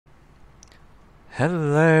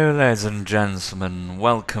Hello ladies and gentlemen,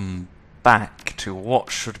 welcome back to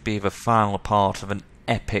what should be the final part of an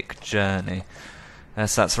epic journey.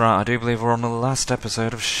 Yes, that's right, I do believe we're on the last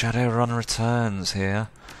episode of Shadowrun Returns here.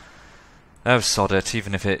 Oh sod it,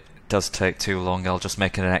 even if it does take too long, I'll just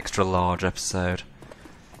make it an extra large episode.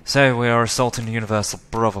 So, we are assaulting the Universal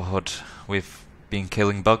Brotherhood. We've been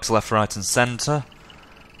killing bugs left, right and centre,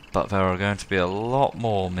 but there are going to be a lot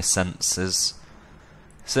more missenses.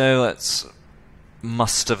 So let's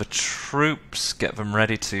muster the troops, get them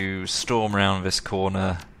ready to storm around this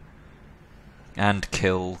corner and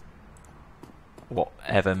kill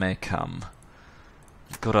whatever may come.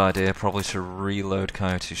 Good idea, probably to reload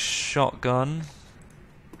Coyote's shotgun.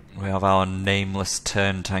 We have our nameless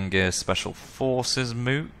turn Tangier Special Forces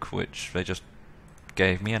mook, which they just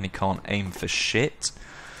gave me, and he can't aim for shit.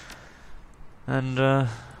 And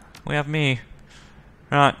we have me.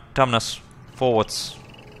 Right, Damnus, forwards.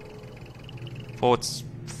 Forwards.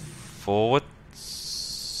 Forwards.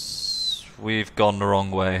 We've gone the wrong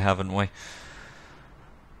way, haven't we?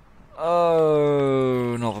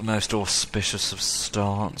 Oh, not the most auspicious of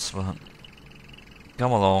starts, but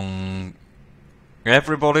come along.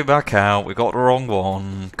 Everybody back out, we got the wrong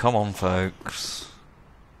one. Come on, folks.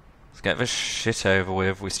 Let's get this shit over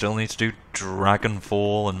with. We still need to do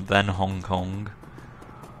Dragonfall and then Hong Kong.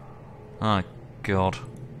 My God.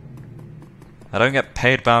 I don't get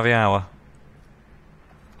paid by the hour.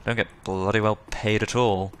 Don't get bloody well paid at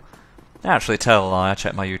all. Actually, tell a lie, I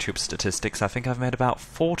checked my YouTube statistics. I think I've made about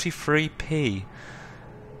 43p.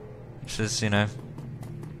 Which is, you know,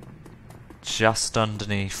 just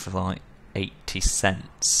underneath, like, 80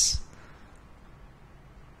 cents.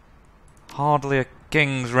 Hardly a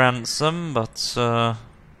king's ransom, but,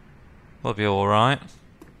 we'll be alright.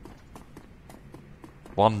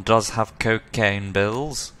 One does have cocaine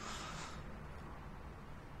bills.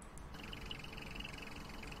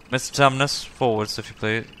 Mr. Tamnus, forwards if you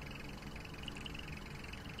please.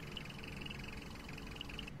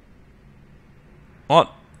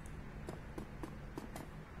 What?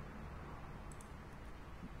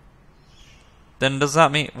 Then does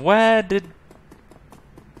that mean... Where did...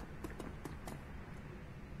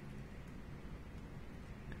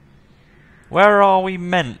 Where are we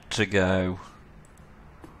meant to go?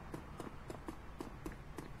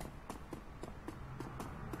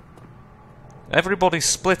 Everybody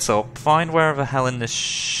split up, find wherever the hell in this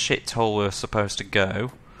shithole we're supposed to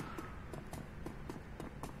go.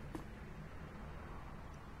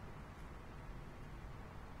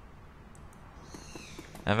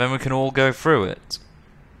 And then we can all go through it.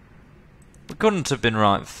 We couldn't have been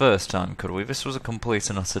right the first time, could we? This was a complete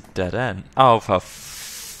and utter dead end. Oh, for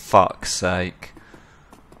fuck's sake.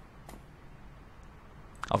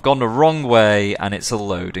 I've gone the wrong way and it's a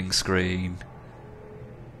loading screen.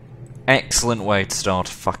 Excellent way to start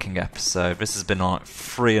a fucking episode. This has been like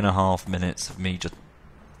 3.5 minutes of me just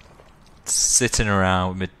sitting around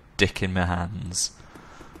with my dick in my hands.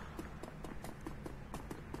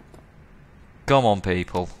 Come on,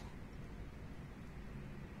 people.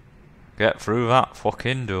 Get through that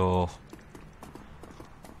fucking door.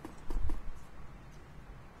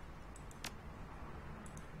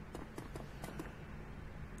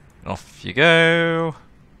 Off you go,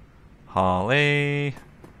 Harley.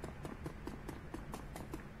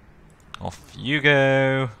 Off you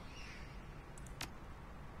go.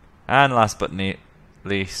 And last but not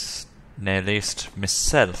least,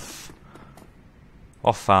 myself.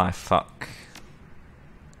 Off I fuck.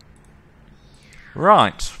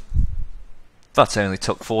 Right. That only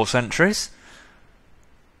took 4 centuries.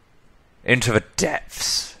 Into the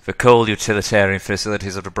depths, the cold utilitarian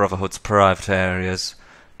facilities of the Brotherhood's private areas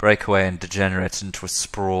break away and degenerate into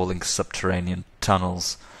sprawling subterranean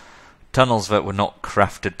tunnels. Tunnels that were not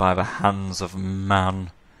crafted by the hands of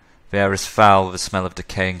man. The air is foul with the smell of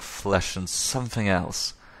decaying flesh and something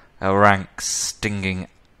else. A rank, stinging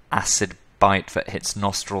acid bite that hits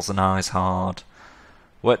nostrils and eyes hard.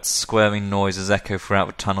 Wet, squirming noises echo throughout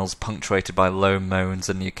the tunnels, punctuated by low moans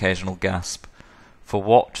and the occasional gasp. For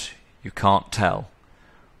what, you can't tell.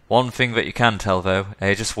 One thing that you can tell, though,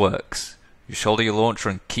 Aegis works. You shoulder your launcher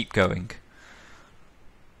and keep going.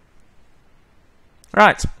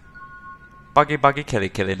 Right. Buggy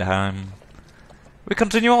killy time. We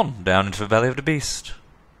continue on, down into the belly of the beast.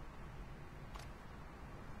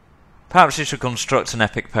 Perhaps you should construct an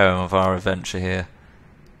epic poem of our adventure here.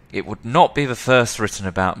 It would not be the first written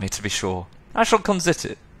about me, to be sure. I shall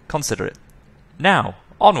consider it. Now,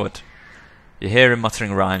 onward. You hear him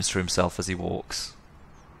muttering rhymes to himself as he walks.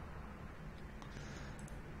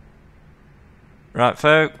 Right,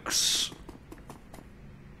 folks.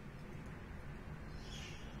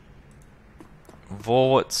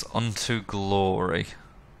 Vorwarts unto glory.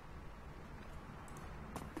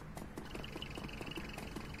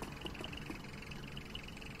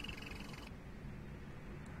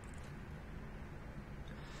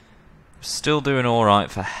 Still doing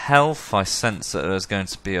alright for health. I sense that there's going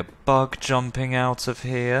to be a bug jumping out of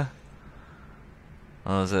here.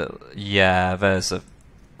 Oh, is it? Yeah, there's a...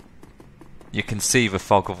 You can see the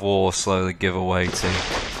fog of war slowly give away to...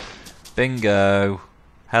 Bingo!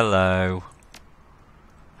 Hello.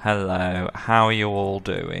 Hello. How are you all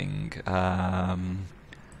doing? Have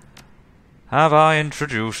I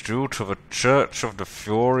introduced you to the Church of the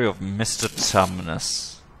Fury of Mr.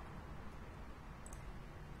 Tumnus?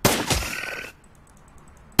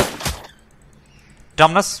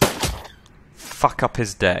 Tumnus! Fuck up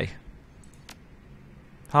his day.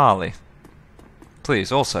 Harley.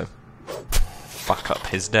 Please, also. Fuck up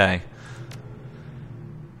his day.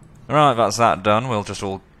 Right, that's that done. We'll just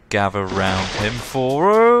all gather round him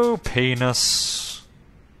for... Oh, penis!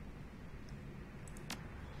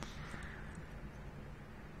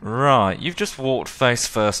 Right, you've just walked face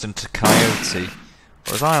first into Coyote,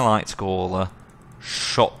 or as I like to call her,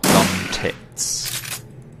 shotgun tits.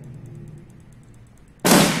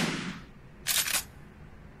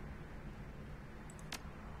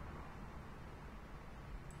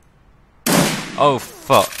 Oh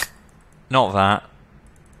fuck. Not that.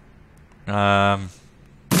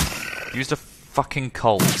 Used a fucking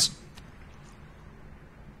Colt.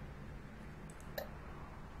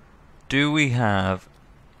 Do we have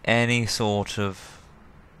any sort of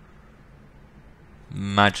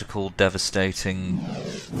magical devastating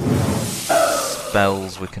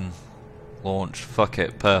spells we can launch? Fuck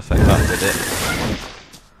it, perfect, that did it.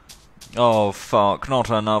 Oh fuck, not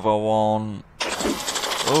another one.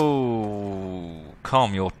 Oh,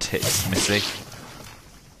 calm your tits, missy.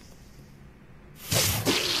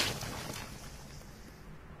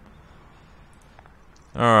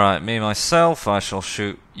 Alright, me myself, I shall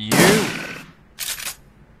shoot you.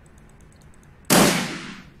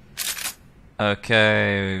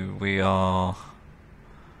 Okay, we are...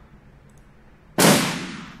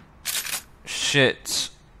 Shit.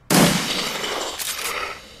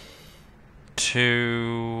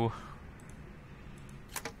 Two...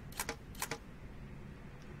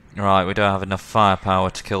 Right, we don't have enough firepower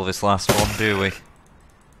to kill this last one, do we?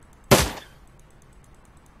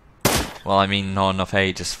 Well, I mean, not enough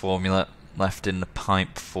Aegis formula left in the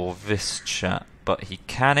pipe for this chap, but he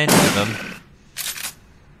can injure them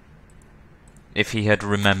if he had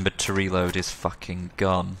remembered to reload his fucking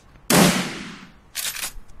gun.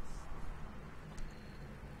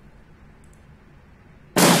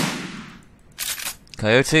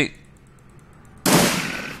 Coyote,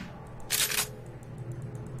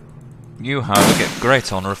 you, however, get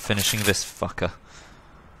great honour of finishing this fucker.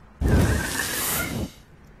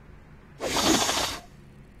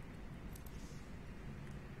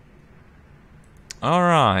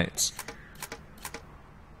 Alright.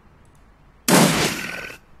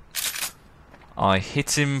 I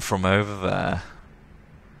hit him from over there.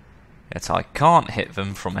 Yet I can't hit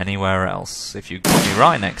them from anywhere else. If you put me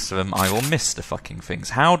right next to them, I will miss the fucking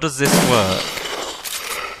things. How does this work?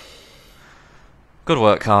 Good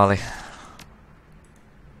work, Harley.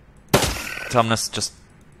 Tumnus, just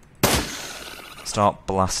start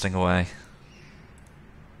blasting away.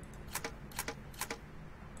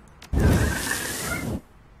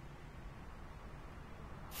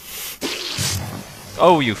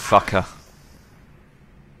 Oh, you fucker.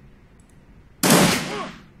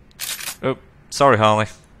 Oh, sorry, Harley.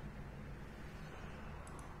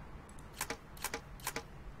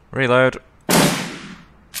 Reload.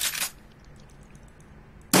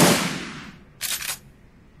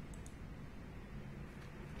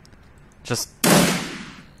 Just...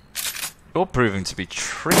 You're proving to be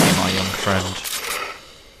tricky, my young friend.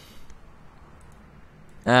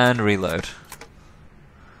 And reload.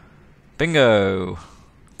 Bingo!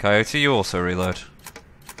 Coyote, you also reload.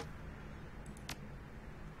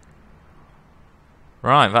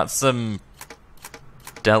 Right, that's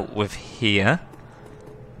dealt with here.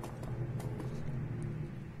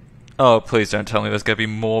 Oh, please don't tell me there's going to be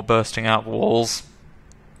more bursting out walls.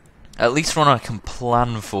 At least when I can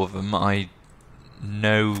plan for them, I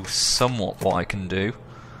know somewhat what I can do.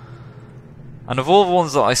 And of all the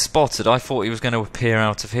ones that I spotted, I thought he was going to appear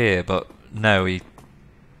out of here, but no, he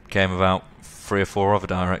came about 3 or 4 other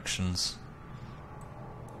directions.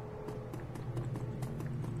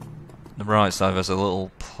 The right side, there's a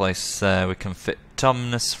little place there we can fit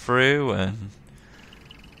Tumnus through, and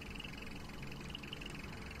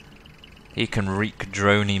he can wreak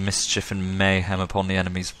droney mischief and mayhem upon the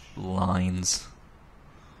enemy's lines.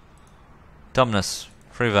 Dumbness.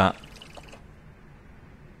 Through that.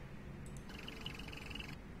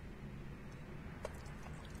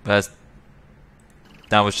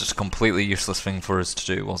 That was just a completely useless thing for us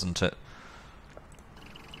to do, wasn't it?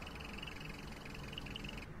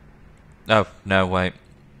 Oh, no, wait.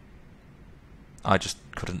 I just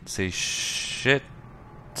couldn't see shit.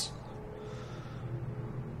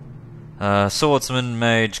 Swordsman,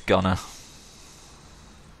 mage, gunner.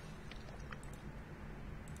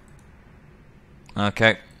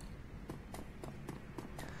 Okay.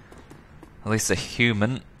 At least a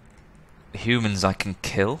human. Humans I can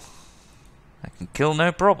kill. I can kill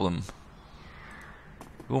no problem.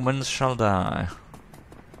 Humans shall die.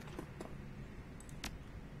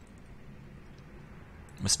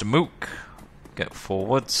 Mr. Mook, get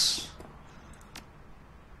forwards.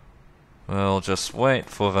 We'll just wait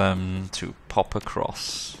for them to pop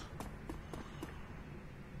across.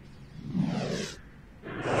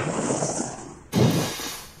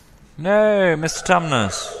 No, Mr.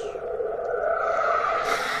 Tumnus.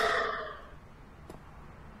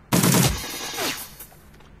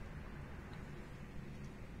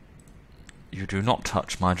 You do not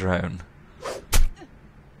touch my drone.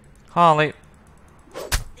 Harley.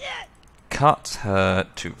 Cut her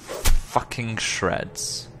to fucking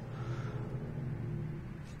shreds.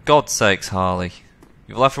 God's sakes, Harley.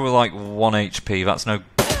 You've left her with like 1 HP. That's no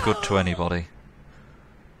good to anybody.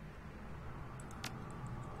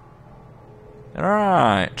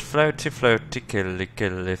 Alright. Floaty, floaty, killy,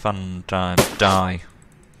 killy, fun time. Die.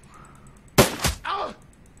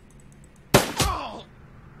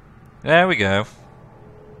 There we go.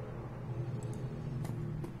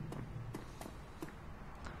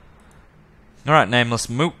 Alright, nameless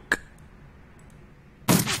Mook.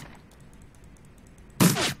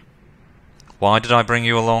 Why did I bring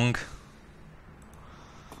you along?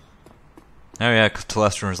 Oh yeah, because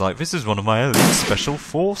Telestron was like, this is one of my elite special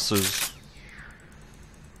forces.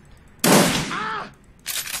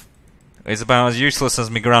 It's about as useless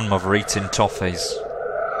as my grandmother eating toffees.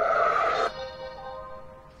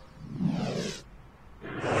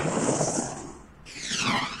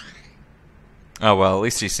 Oh well, at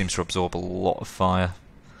least he seems to absorb a lot of fire.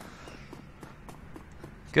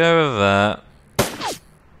 Go over there.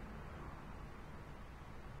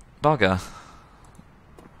 Bugger.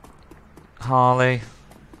 Harley.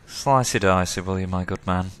 Slicey dicey, will you, my good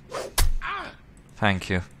man? Thank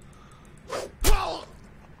you.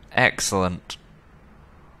 Excellent.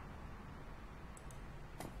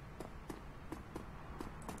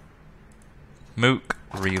 Mook,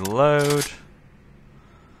 reload.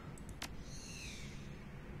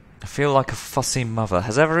 I feel like a fussy mother.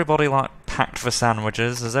 Has everybody, like, packed the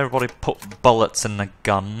sandwiches? Has everybody put bullets in the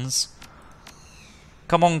guns?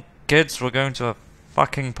 Come on, kids, we're going to a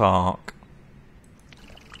fucking park.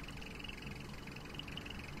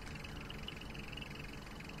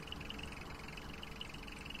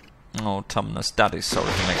 Oh, Tumnus, Daddy's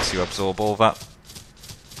sorry he makes you absorb all that.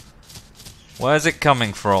 Where's it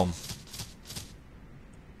coming from?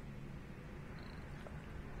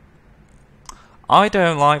 I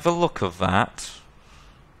don't like the look of that.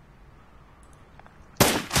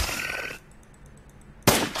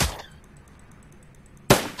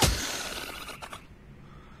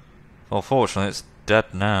 Well, fortunately, it's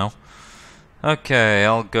dead now. Okay,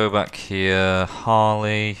 I'll go back here.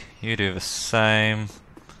 Harley, you do the same.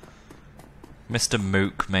 Mr.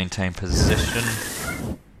 Mook, maintain position.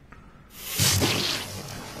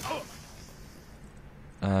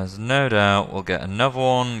 There's no doubt we'll get another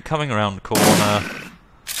one coming around the corner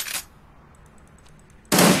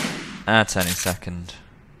at any second.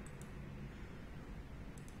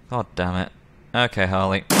 God damn it. Okay,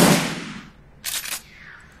 Harley.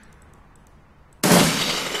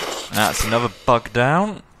 That's another bug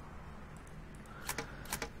down.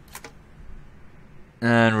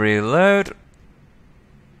 And reload.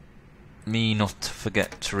 Me not to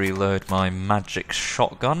forget to reload my magic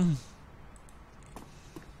shotgun.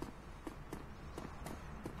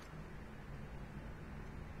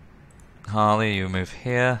 Harley, you move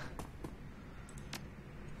here.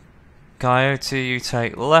 Coyote, you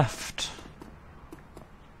take left.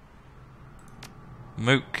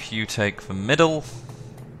 Mook, you take the middle.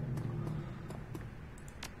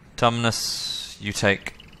 Tumnus, you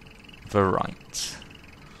take the right.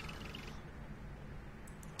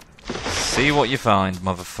 See what you find,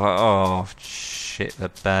 motherfucker. Oh, shit, they're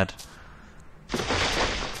bad.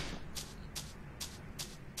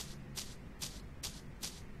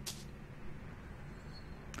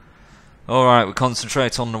 Alright, we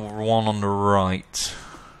concentrate on the one on the right.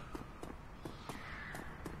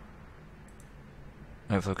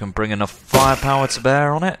 Hopefully we can bring enough firepower to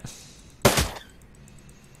bear on it.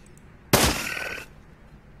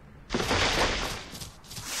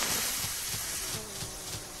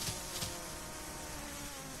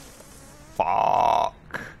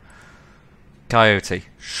 Coyote,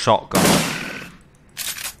 shotgun.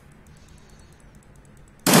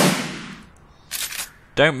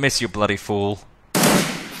 Don't miss, you bloody fool.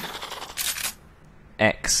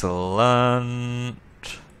 Excellent.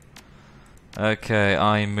 Okay,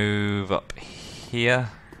 I move up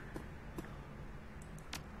here.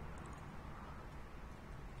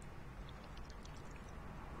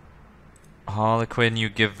 Harlequin, you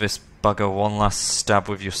give this bugger one last stab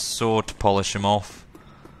with your sword to polish him off.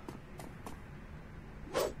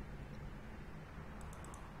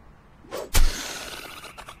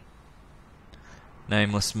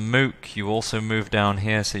 Nameless Mook, you also move down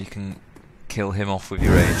here so you can kill him off with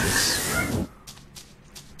your Aegis.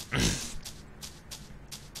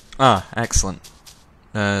 Ah, excellent.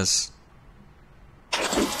 There's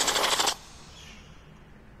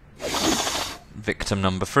victim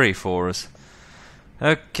number 3 for us.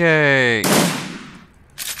 Okay.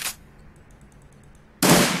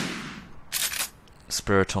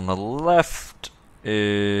 Spirit on the left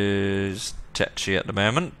is tetchy at the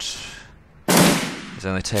moment. He's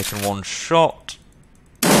only taken one shot.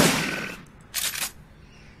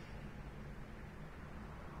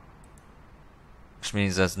 Which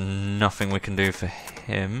means there's nothing we can do for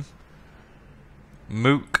him.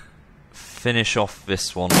 Mook, finish off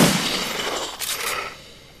this one.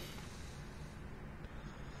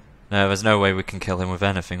 No, there's no way we can kill him with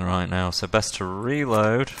anything right now, so best to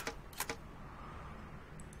reload.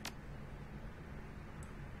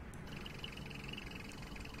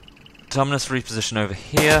 Dominus reposition over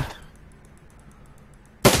here.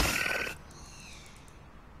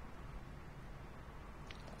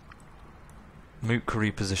 Mook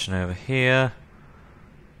reposition over here.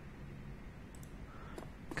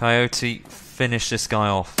 Coyote, finish this guy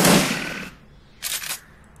off.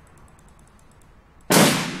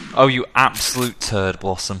 Oh, you absolute turd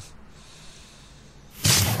blossom.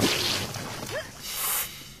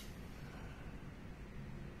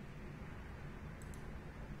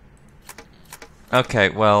 Okay,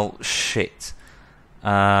 well, shit.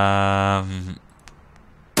 Coyote,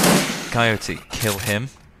 kill him.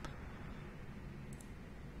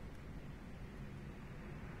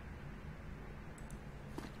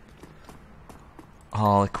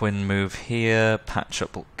 Harlequin, move here. Patch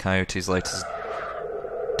up Coyote's latest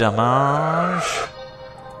damage.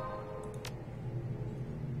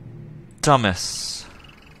 Thomas,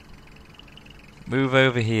 move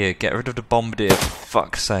over here. Get rid of the bombardier, for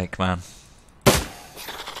fuck's sake, man.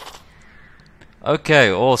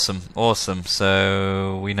 Okay, awesome, awesome.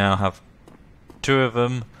 So we now have 2 of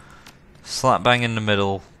them slap bang in the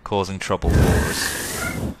middle, causing trouble for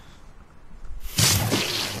us.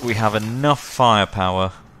 We have enough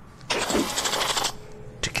firepower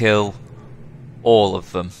to kill all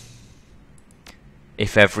of them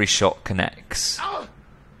if every shot connects.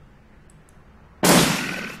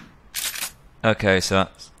 Okay, so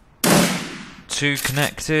that's 2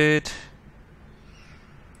 connected.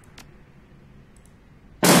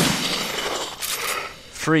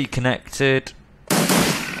 3 connected.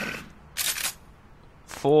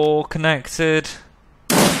 4 connected.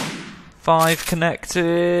 5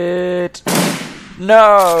 connected.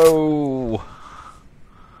 No!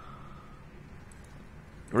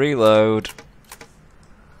 Reload.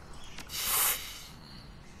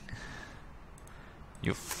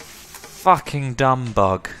 You fucking dumb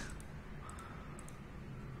bug.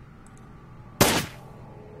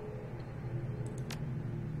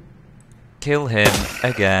 Kill him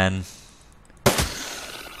again.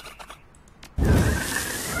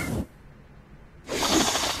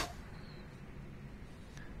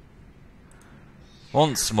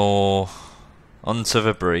 Once more, onto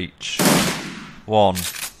the breach. 1,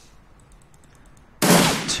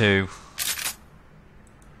 2.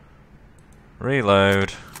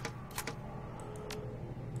 Reload.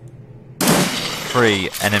 3,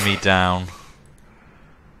 enemy down.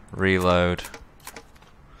 Reload.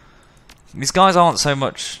 These guys aren't so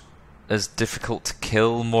much as difficult to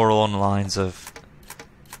kill, more along the lines of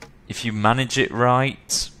if you manage it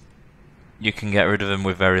right, you can get rid of them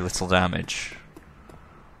with very little damage.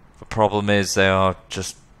 The problem is they are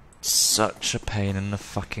just such a pain in the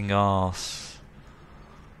fucking arse.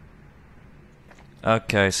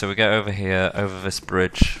 Okay, so we get over here, over this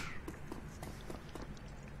bridge.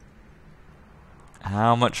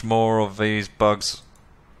 How much more of these bugs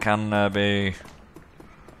can there be?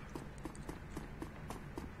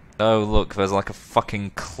 Oh look, there's like a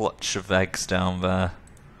fucking clutch of eggs down there.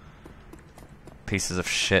 Pieces of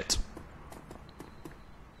shit.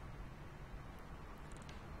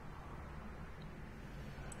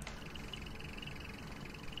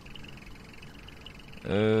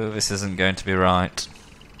 Oh, this isn't going to be right.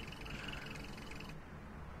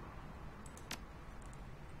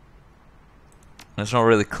 It's not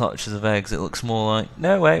really clutches of eggs, it looks more like...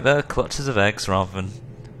 No, wait, they're clutches of eggs rather than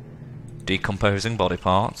decomposing body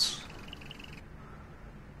parts.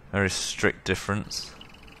 Very strict difference.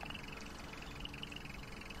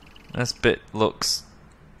 This bit looks...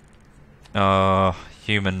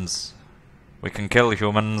 humans. We can kill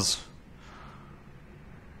humans.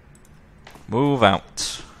 Move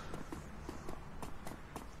out.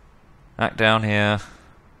 Back down here.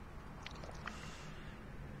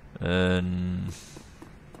 And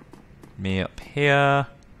me up here.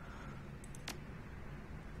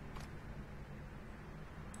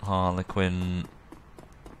 Harlequin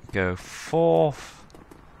go forth.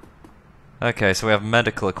 Okay, so we have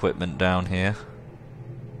medical equipment down here.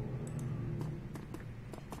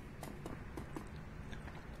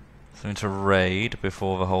 Something to raid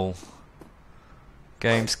before the whole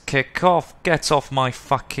games kick off. Get off my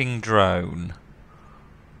fucking drone.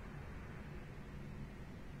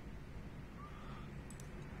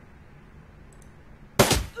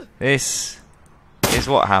 This is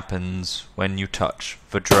what happens when you touch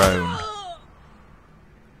the drone.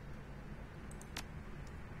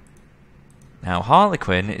 Now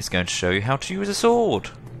Harlequin is going to show you how to use a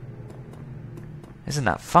sword. Isn't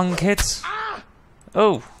that fun, kids?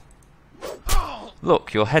 Oh!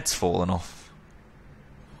 Look, your head's fallen off.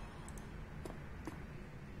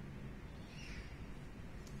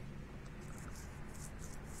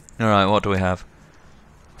 Alright, what do we have?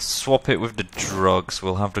 Swap it with the drugs.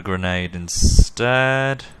 We'll have the grenade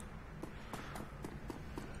instead.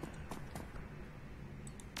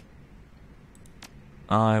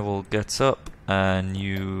 I will get up and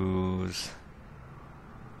use...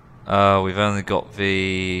 we've only got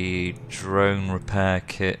the drone repair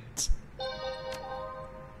kit.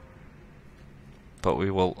 But we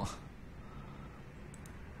will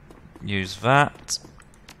use that.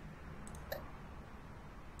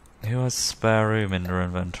 Who has spare room in their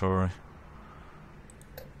inventory?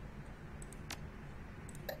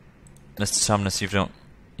 Mr. Tamnus, you've not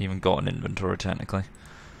even got an inventory technically.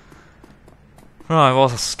 Right,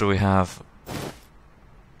 what else do we have?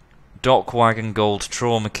 Dock Wagon Gold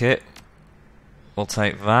Trauma Kit. We'll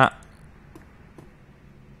take that.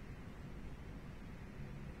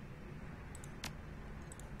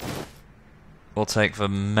 We'll take the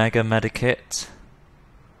Mega Medikit.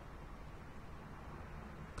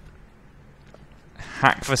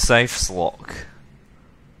 Hack the safe's lock.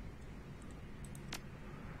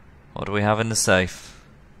 What do we have in the safe?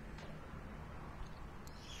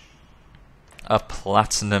 A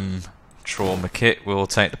Platinum Trauma Kit. We'll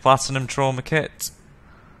take the Platinum Trauma Kit.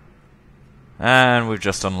 And we've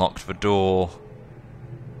just unlocked the door.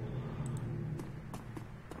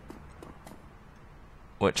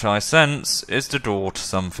 Which I sense is the door to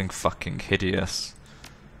something fucking hideous.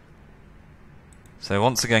 So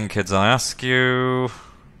once again, kids, I ask you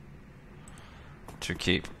to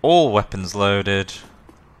keep all weapons loaded,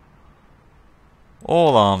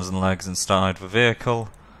 all arms and legs inside the vehicle,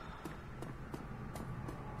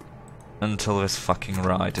 until this fucking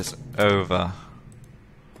ride is over.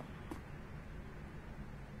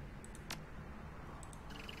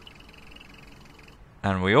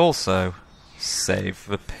 And we also save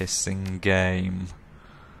the pissing game.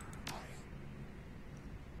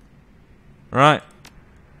 Right.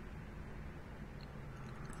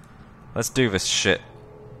 Let's do this shit.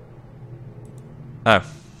 Oh.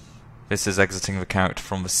 This is exiting the character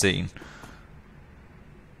from the scene.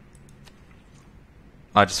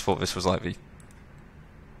 I just thought this was like the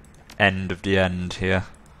end of the end here.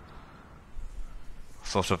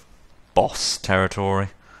 Sort of boss territory.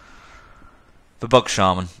 The Bug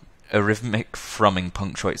Shaman. A rhythmic thrumming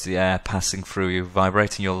punctuates the air passing through you,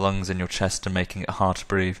 vibrating your lungs and your chest and making it hard to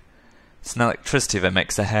breathe. It's an electricity that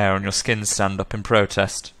makes the hair on your skin stand up in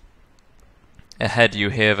protest. Ahead you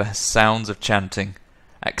hear the sounds of chanting,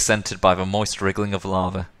 accented by the moist wriggling of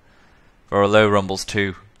lava. There are low rumbles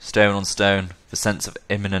too, stone on stone. The sense of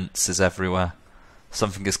imminence is everywhere.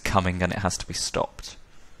 Something is coming and it has to be stopped.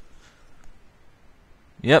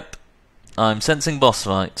 Yep, I'm sensing boss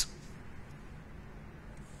fight.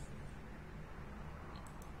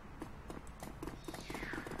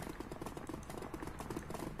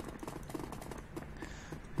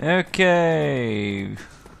 Okay.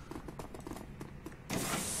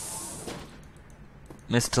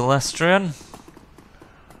 Mr. Lestrian,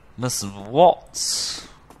 Mrs. Watts,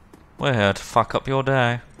 we're here to fuck up your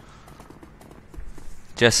day.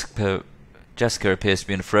 Jessica appears to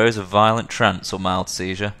be in a throes of violent trance or mild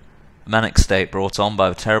seizure, a manic state brought on by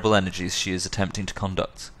the terrible energies she is attempting to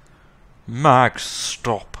conduct. Mag,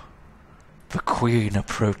 stop. The Queen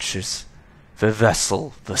approaches. The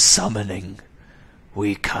vessel, the summoning.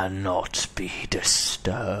 We cannot be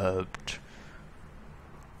disturbed.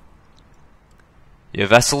 Your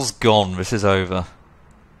vessel's gone, this is over.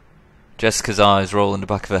 Jessica's eyes roll in the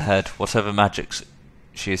back of her head. Whatever magic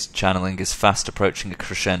she is channeling is fast approaching a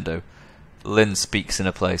crescendo. Lynn speaks in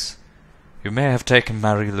her place. You may have taken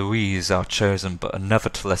Marie-Louise, our chosen, but another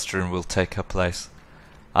Telestrian will take her place.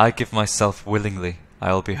 I give myself willingly.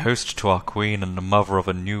 I will be host to our queen and the mother of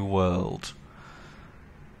a new world.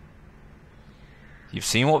 You've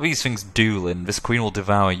seen what these things do, Lynn. This queen will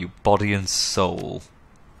devour you, body and soul.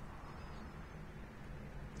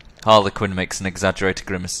 Harlequin makes an exaggerated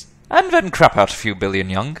grimace. And then crap out a few billion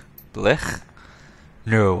young. Blech.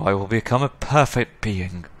 No, I will become a perfect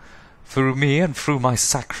being. Through me and through my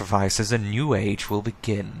sacrifices a new age will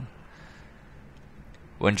begin.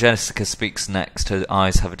 When Jessica speaks next, her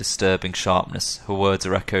eyes have a disturbing sharpness. Her words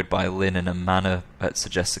are echoed by Lynn in a manner that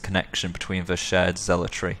suggests a connection between their shared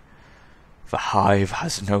zealotry. The hive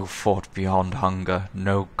has no thought beyond hunger,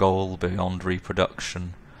 no goal beyond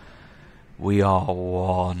reproduction. We are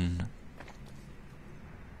one.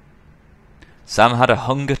 Sam had a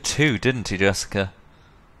hunger too, didn't he, Jessica?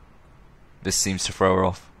 This seems to throw her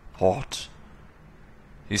off. What?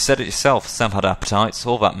 You said it yourself, Sam had appetites.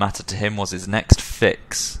 All that mattered to him was his next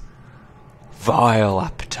fix. Vile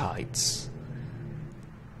appetites.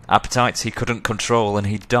 Appetites he couldn't control, and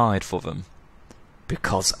he died for them.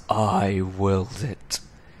 Because I willed it.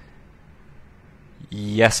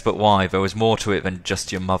 Yes, but why? There was more to it than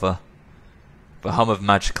just your mother. The hum of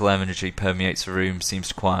magical energy permeates the room,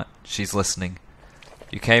 seems quiet. She's listening.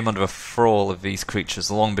 You came under a thrall of these creatures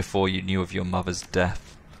long before you knew of your mother's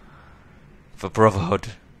death. The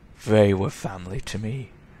Brotherhood, they were family to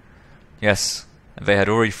me. Yes, and they had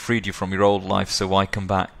already freed you from your old life, so why come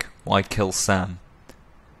back? Why kill Sam?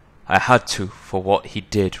 I had to, for what he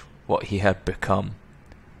did, what he had become.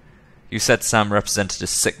 You said Sam represented a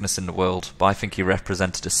sickness in the world, but I think he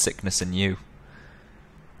represented a sickness in you.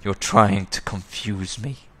 You're trying to confuse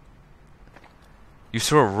me. You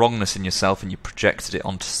saw a wrongness in yourself and you projected it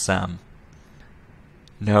onto Sam.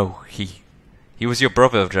 No, he was your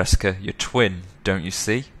brother, Jessica, your twin, don't you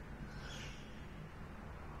see?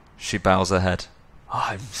 She bows her head.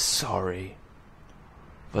 I'm sorry.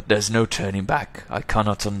 But there's no turning back. I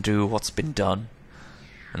cannot undo what's been done,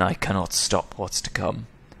 and I cannot stop what's to come.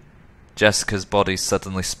 Jessica's body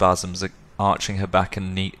suddenly spasms, arching her back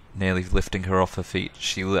and nearly lifting her off her feet.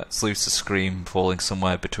 She lets loose a scream, falling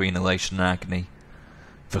somewhere between elation and agony.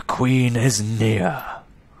 The Queen is near.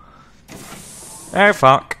 Oh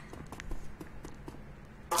fuck.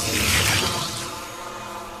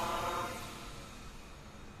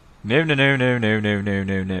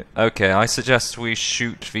 No. Okay, I suggest we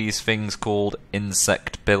shoot these things called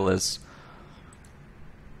insect billers.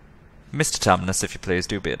 Mr. Tamnus, if you please,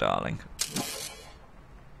 do be a darling.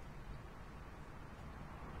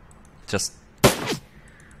 Just...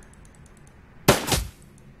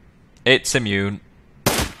 It's immune.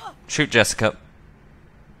 Shoot Jessica.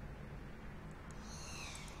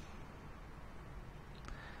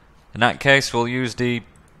 In that case, we'll use the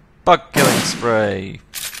bug killing spray.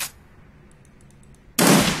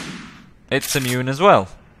 It's immune as well.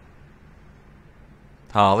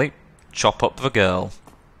 Harley, chop up the girl.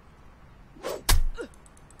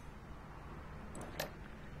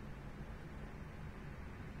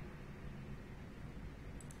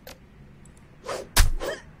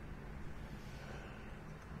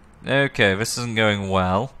 Okay, this isn't going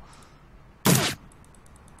well.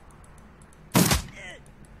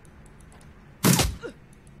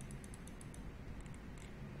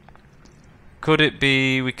 Could it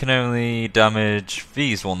be we can only damage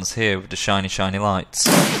these ones here with the shiny lights?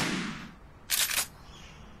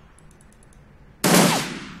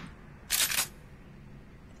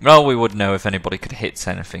 Well, we would know if anybody could hit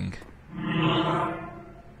anything.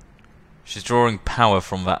 She's drawing power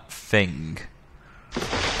from that thing.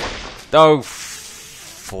 Oh,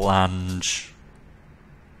 flange.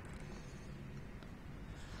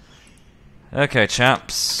 Okay,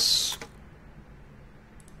 chaps.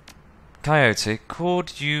 Coyote,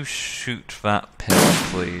 could you shoot that pillar,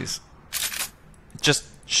 please? Just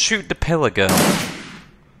shoot the pillar, girl.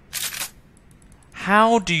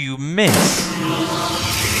 How do you miss?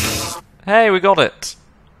 Hey, we got it.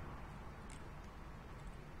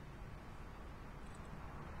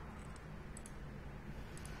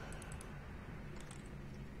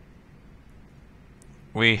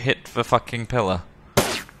 We hit the fucking pillar.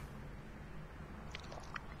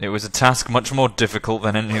 It was a task much more difficult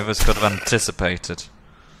than any of us could have anticipated.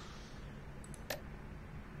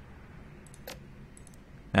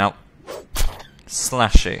 Now,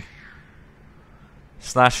 Slashy.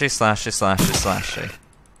 Slashy, slashy, slashy, slashy.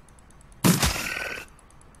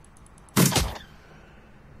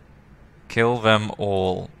 Kill them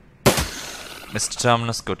all. Mr.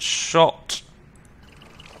 Terminus, good shot.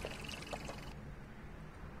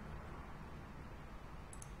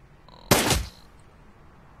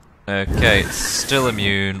 Okay, it's still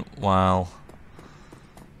immune while...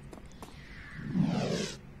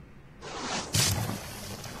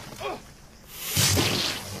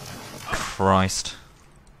 Christ.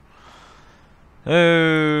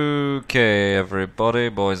 Okay, everybody,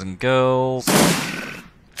 boys and girls.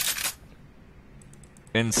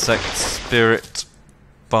 Insect spirit,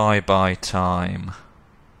 bye-bye time.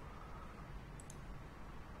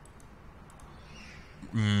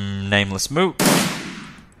 Nameless moot,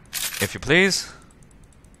 if you please.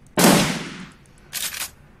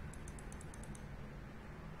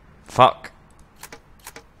 Fuck.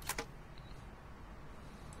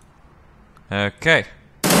 Okay.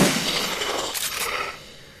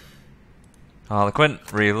 Harlequin,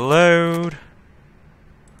 reload.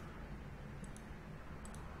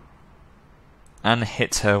 And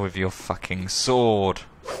hit her with your fucking sword.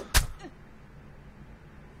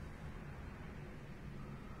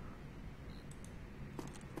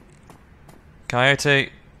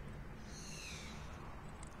 Coyote.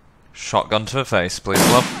 Shotgun to her face, please,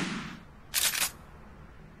 love.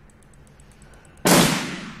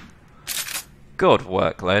 Good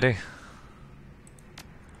work, lady.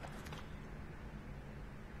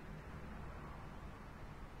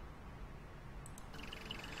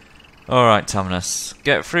 Alright, Terminus.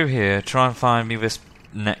 Get through here, try and find me this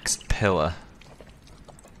next pillar.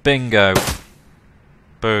 Bingo.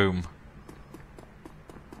 Boom.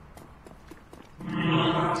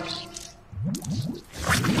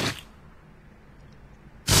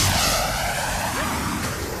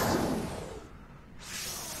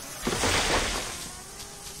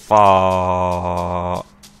 Fuck.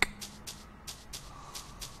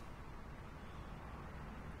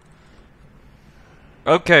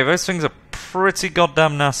 Okay, those things are pretty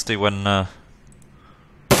goddamn nasty when,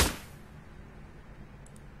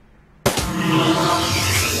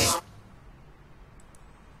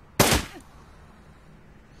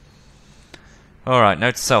 Alright,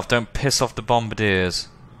 note to self, don't piss off the bombardiers.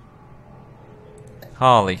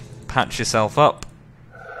 Harley, patch yourself up.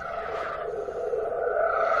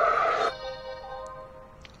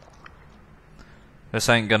 This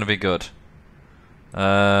ain't gonna be good.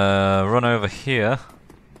 Run over here.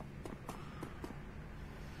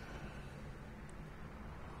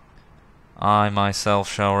 I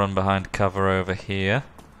myself shall run behind cover over here.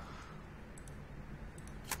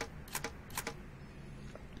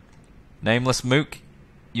 Nameless Mook,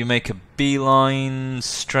 you make a beeline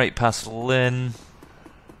straight past Lynn.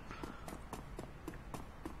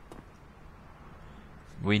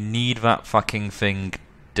 We need that fucking thing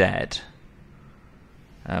dead.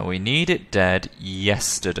 We need it dead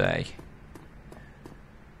yesterday.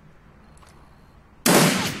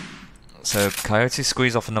 So Coyote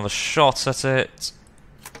squeeze off another shot at it.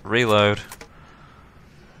 Reload.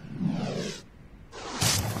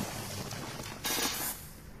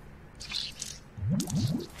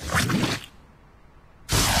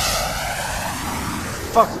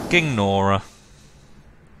 Fucking Nora.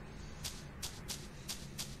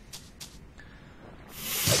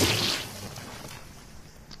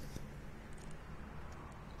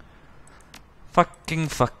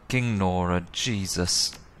 Fucking Nora,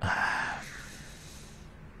 Jesus.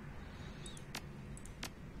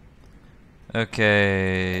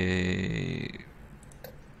 Okay.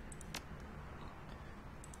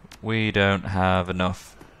 We don't have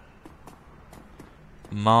enough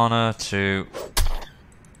mana to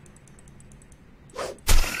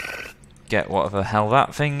get whatever the hell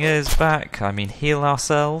that thing is back. I mean, heal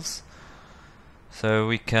ourselves. So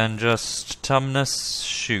we can just Tumnus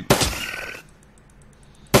shoot.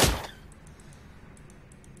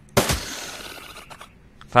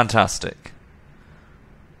 Fantastic.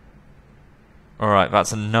 Alright,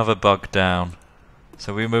 that's another bug down.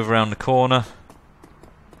 So we move around the corner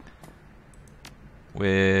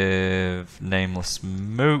with Nameless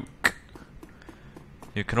Mook.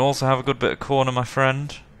 You can also have a good bit of corner, my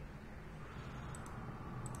friend.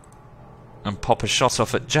 And pop a shot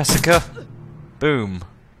off at Jessica. Boom.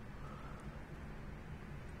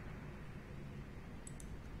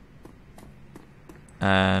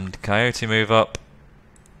 And Coyote move up.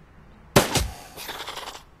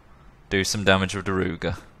 Do some damage with the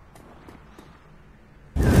Ruger.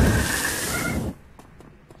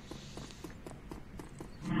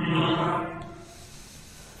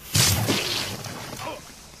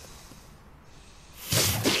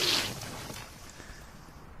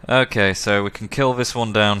 Okay, so we can kill this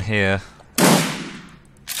one down here.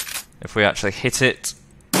 If we actually hit it.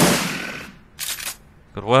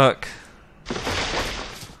 Good work.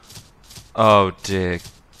 Oh dear.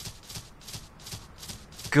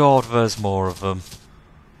 God, there's more of them.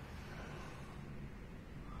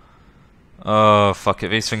 Oh, fuck it.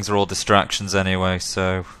 These things are all distractions anyway,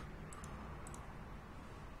 so...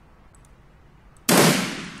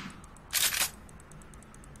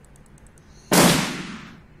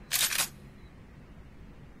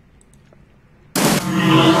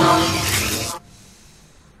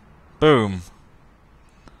 Boom.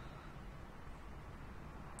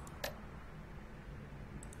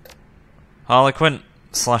 Harlequin,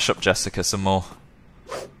 slash up Jessica some more.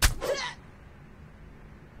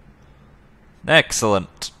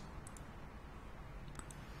 Excellent.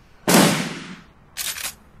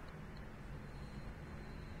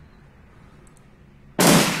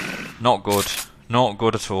 Not good. Not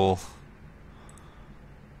good at all.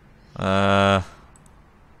 Mr.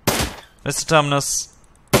 Tumnus.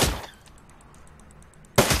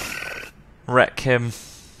 Wreck him.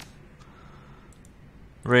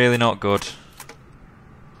 Really not good.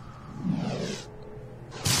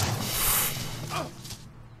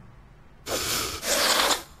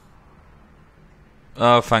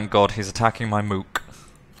 Oh, thank God, he's attacking my mook.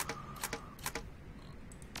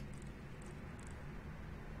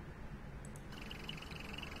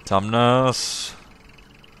 Tumnus.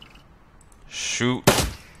 Shoot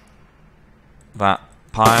that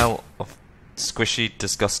pile of squishy,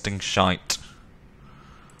 disgusting shite.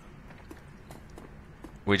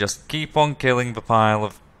 We just keep on killing the pile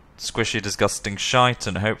of squishy, disgusting shite,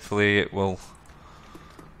 and hopefully it will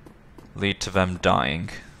lead to them dying.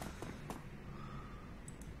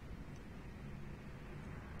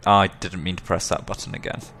 I didn't mean to press that button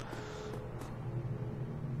again.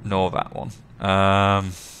 Nor that one.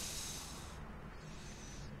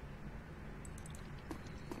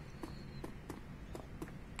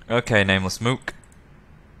 Okay, nameless mook.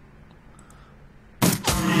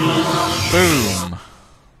 Boom!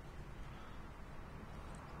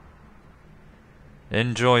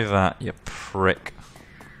 Enjoy that, you prick.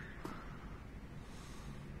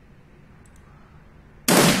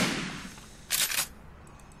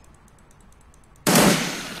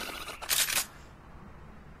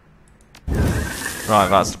 Right,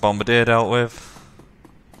 that's the bombardier dealt with.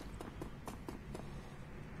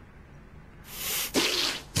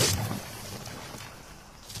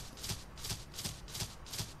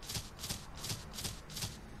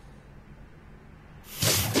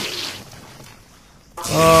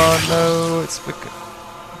 Oh no, it's because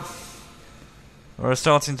there are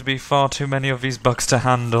starting to be far too many of these bugs to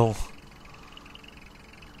handle.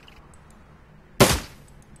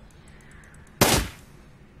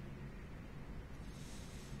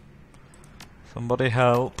 Somebody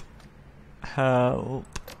help. Help.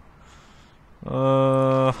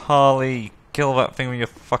 Harley, kill that thing with your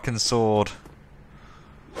fucking sword.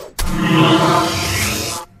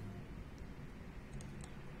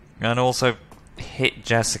 And also hit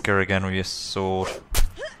Jessica again with your sword.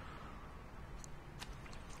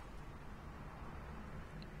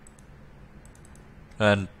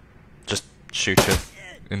 And just shoot her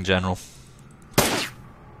in general.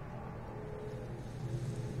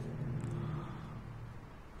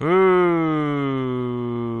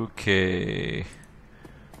 Okay.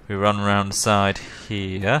 We run around the side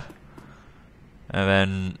here. And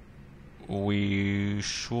then we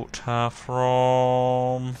shoot her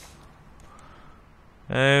from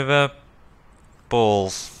over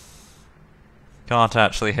balls. Can't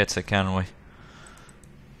actually hit her, can we?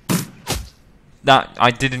 That I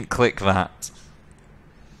didn't click that.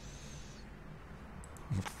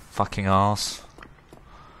 Fucking arse.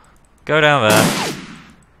 Go down there.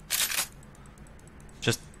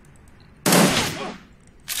 Just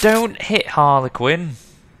don't hit Harlequin.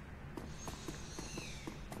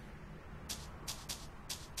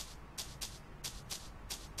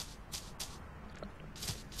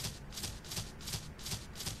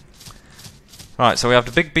 Right, so we have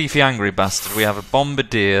the big beefy angry bastard, we have a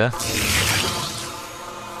bombardier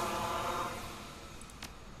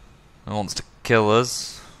who wants to kill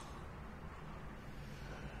us.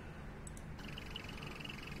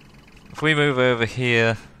 If we move over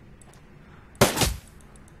here,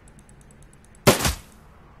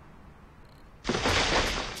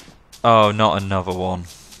 oh, not another one.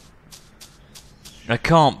 There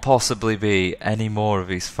can't possibly be any more of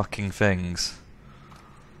these fucking things.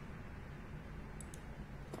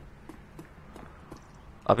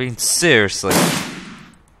 I mean, seriously.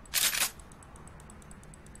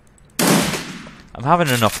 I'm having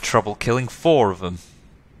enough trouble killing 4 of them.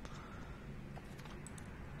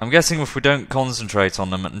 I'm guessing if we don't concentrate on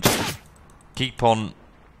them and just keep on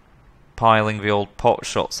piling the old pot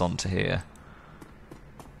shots onto here.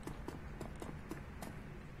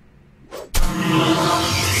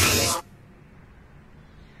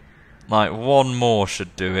 Like, one more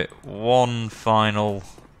should do it. One final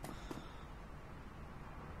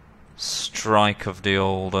strike of the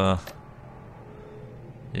old,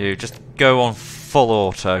 you just go on full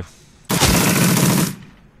auto.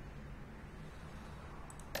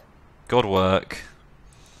 Good work.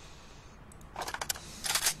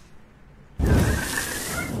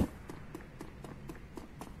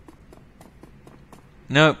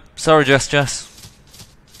 Nope, sorry Jess.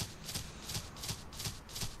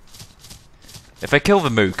 If I kill the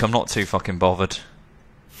mook, I'm not too fucking bothered.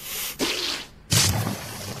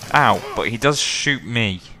 Ow, but he does shoot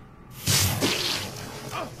me.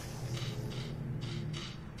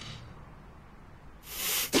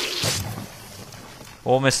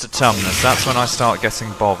 Or Mr. Tumnus, that's when I start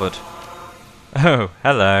getting bothered. Oh,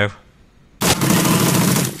 hello.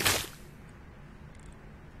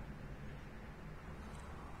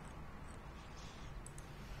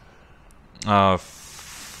 Oh,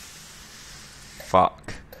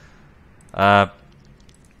 fuck.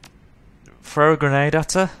 Throw a grenade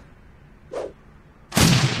at her?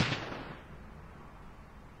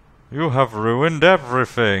 You have ruined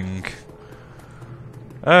everything.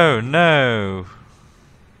 Oh no.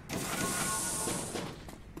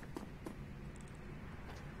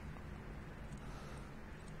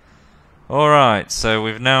 Alright, so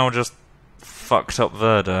we've now just fucked up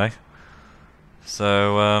Verde.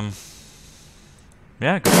 So,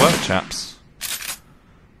 yeah, good work, chaps.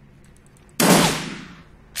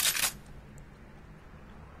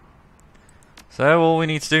 So all we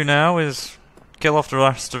need to do now is kill off the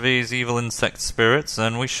rest of these evil insect spirits,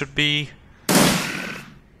 and we should be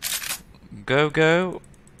go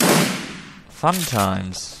fun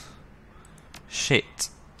times. Shit.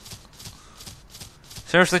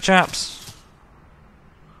 Seriously, chaps?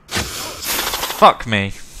 Fuck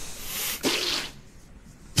me.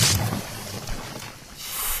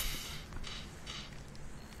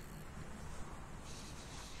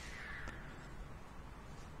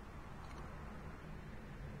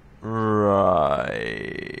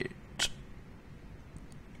 Right.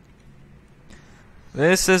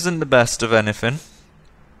 This isn't the best of anything,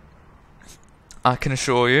 I can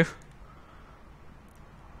assure you.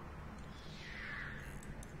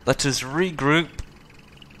 Let us regroup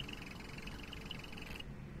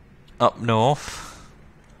up north.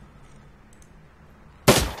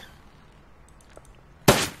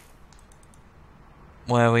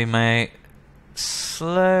 Where we may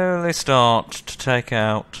slowly start to take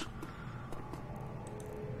out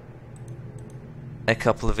a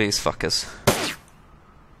couple of these fuckers.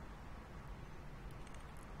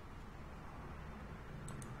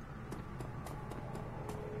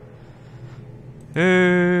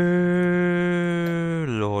 Ooh,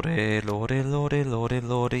 lordy, lordy, lordy, lordy,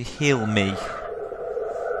 lordy, heal me.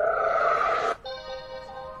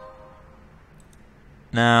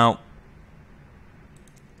 Now,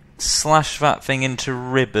 slash that thing into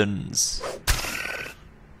ribbons.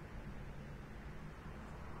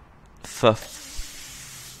 For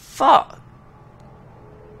fuck.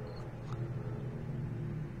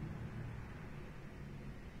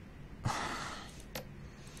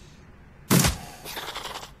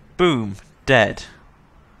 Boom, dead.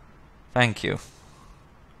 Thank you.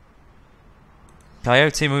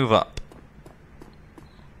 Coyote, move up.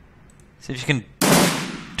 See if you can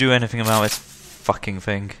do anything about this fucking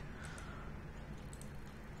thing.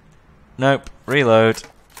 Nope, reload.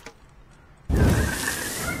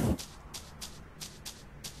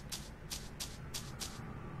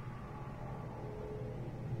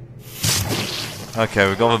 Okay,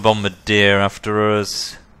 we've got the bombardier after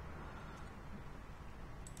us.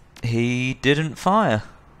 He didn't fire.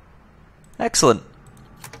 Excellent.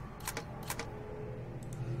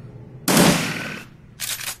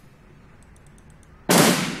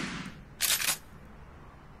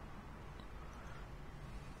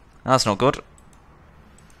 That's not good.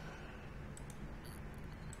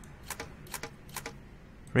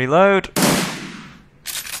 Reload.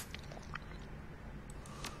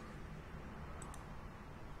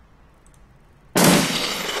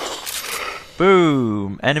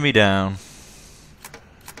 Boom! Enemy down.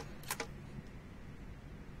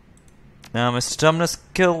 Now, Mr. Tumnus,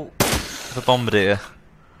 kill the bombardier.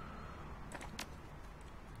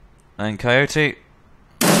 And Coyote,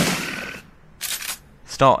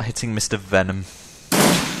 start hitting Mr. Venom.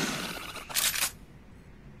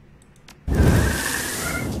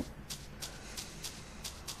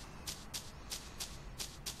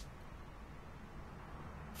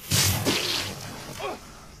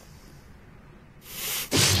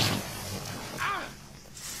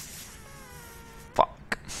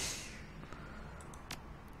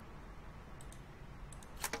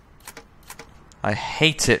 I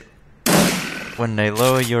hate it when they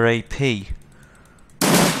lower your AP.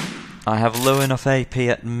 I have low enough AP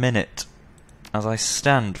at minute. As I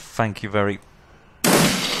stand, thank you very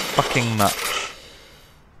fucking much.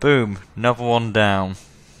 Boom, another one down.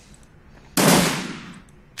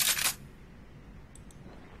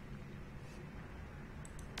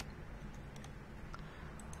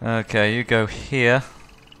 Okay, you go here.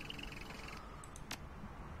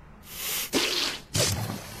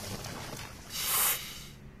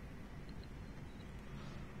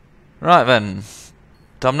 Right then,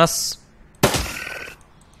 Domnus.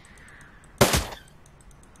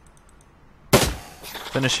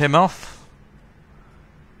 Finish him off,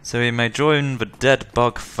 so he may join the Dead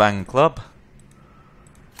Bug fan club.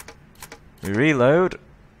 We reload.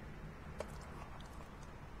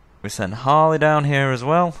 We send Harley down here as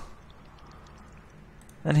well,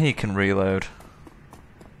 and he can reload.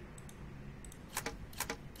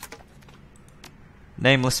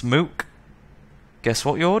 Nameless Mook, guess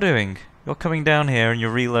what you're doing? You're coming down here and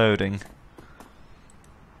you're reloading.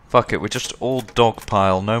 Fuck it, we're just all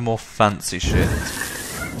dogpile, no more fancy shit.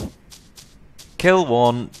 Kill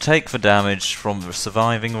one, take the damage from the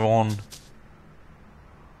surviving one.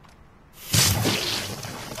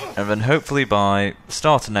 And then hopefully by the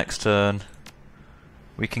start of next turn,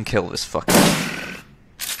 we can kill this fucker.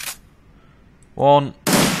 1,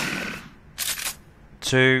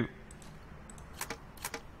 2,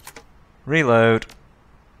 reload,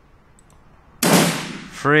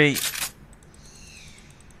 3,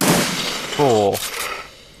 4,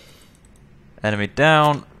 enemy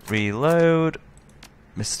down, reload,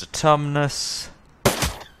 Mr. Tumnus.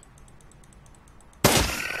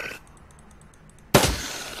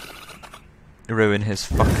 Ruin his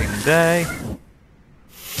fucking day.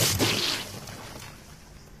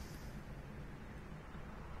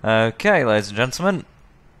 Okay, ladies and gentlemen.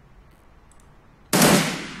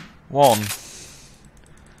 1,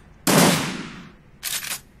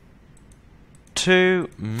 2,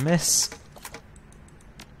 miss.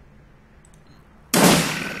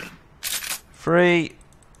 3,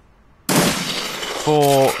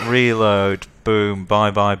 4, reload. Boom, bye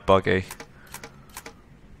bye buggy.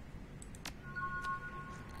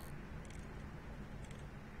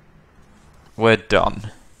 We're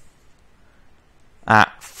done.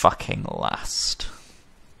 At fucking last.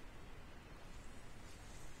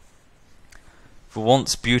 The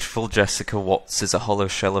once beautiful Jessica Watts is a hollow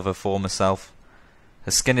shell of her former self.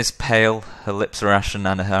 Her skin is pale, her lips are ashen,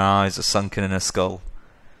 and her eyes are sunken in her skull.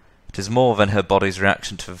 It is more than her body's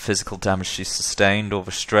reaction to the physical damage she sustained, or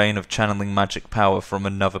the strain of channeling magic power from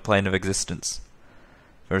another plane of existence.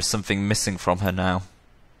 There is something missing from her now.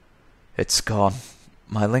 It's gone.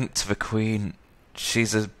 My link to the Queen,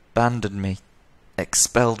 she's abandoned me,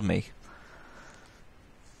 expelled me.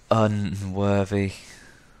 Unworthy.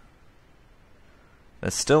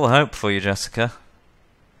 There's still hope for you, Jessica.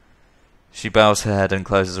 She bows her head and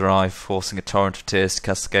closes her eye, forcing a torrent of tears to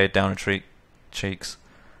cascade down her cheeks.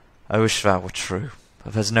 I wish that were true,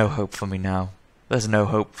 but there's no hope for me now. There's no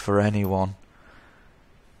hope for anyone.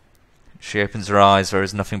 She opens her eyes, there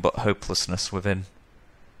is nothing but hopelessness within.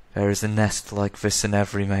 There is a nest like this in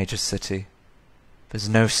every major city. There's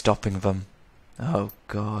no stopping them. Oh,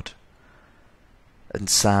 God. And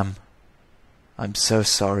Sam. I'm so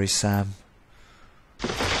sorry, Sam.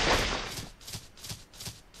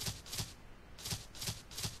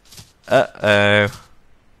 Uh-oh.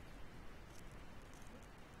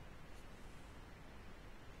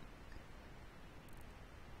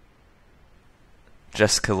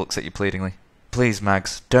 Jessica looks at you pleadingly. Please,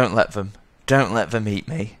 Mags, don't let them eat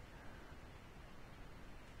me.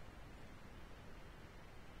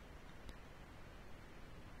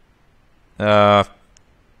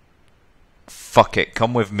 Fuck it,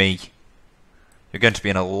 come with me. You're going to be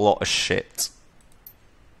in a lot of shit.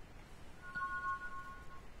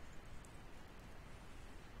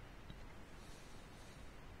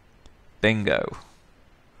 Bingo.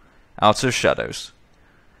 Out of shadows.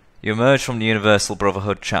 You emerge from the Universal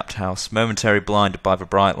Brotherhood Chapped House, momentarily blinded by the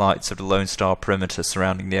bright lights of the Lone Star perimeter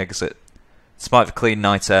surrounding the exit. Despite the clean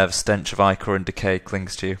night air, the stench of ichor and decay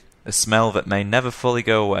clings to you, a smell that may never fully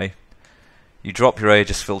go away. You drop your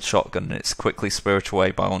Aegis-filled shotgun and it's quickly spirited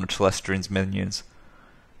away by one of Telestrian's minions.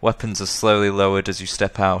 Weapons are slowly lowered as you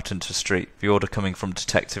step out into the street, the order coming from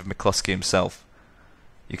Detective McCluskey himself.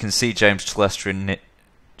 You can see James Telestrian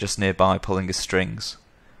just nearby pulling his strings.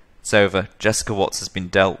 It's over. Jessica Watts has been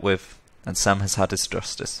dealt with, and Sam has had his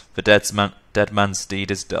justice. The dead man's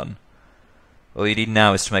deed is done. All you need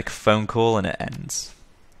now is to make a phone call and it ends.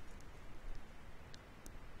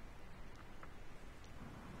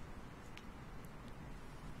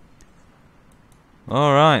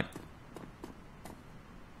 Alright.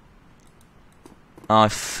 I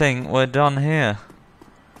think we're done here.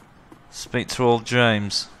 Speak to old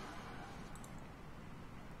James.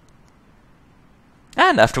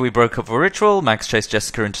 And after we broke up a ritual, Max chased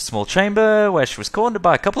Jessica into a small chamber where she was cornered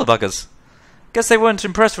by a couple of buggers. Guess they weren't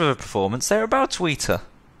impressed with her performance, they were about to eat her.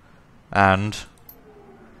 And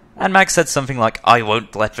Max said something like, "I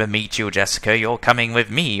won't let them eat you, Jessica, you're coming with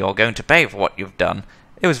me, you're going to pay for what you've done."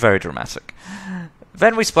 It was very dramatic.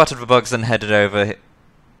 Then we spotted the bugs and handed her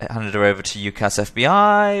over to UCAS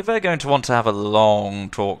FBI. They're going to want to have a long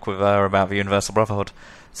talk with her about the Universal Brotherhood.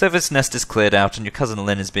 So this nest is cleared out and your cousin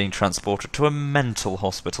Lynn is being transported to a mental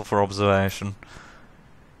hospital for observation.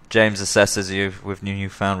 James assesses you with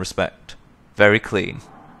newfound respect. Very clean.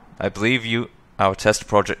 I believe our test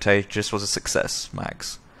project Aegis was a success,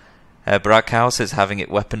 Max. Herr Brackhaus is having it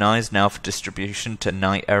weaponized now for distribution to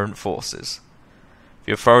knight-errant forces.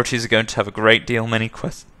 The authorities are going to have a great deal many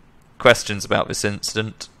questions about this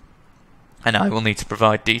incident, and I will need to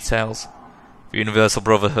provide details. The Universal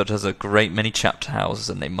Brotherhood has a great many chapter houses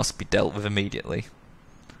and they must be dealt with immediately.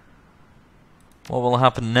 What will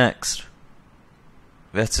happen next?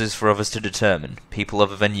 That is for others to determine, people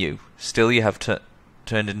other than you. Still, you have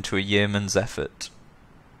turned into a yeoman's effort.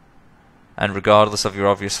 And regardless of your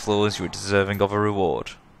obvious flaws, you are deserving of a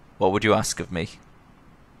reward. What would you ask of me?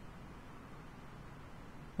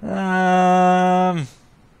 I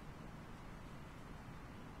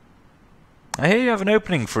hear you have an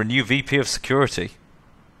opening for a new VP of Security.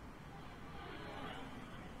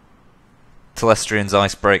 Telestrian's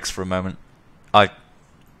ice breaks for a moment. I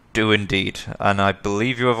do indeed, and I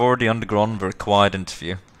believe you have already undergone the required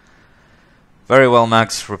interview. Very well,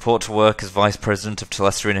 Max. Report to work as Vice President of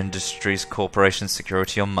Telestrian Industries Corporation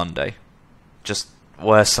Security on Monday. Just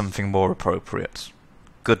wear something more appropriate.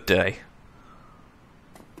 Good day.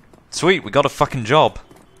 Sweet, we got a fucking job.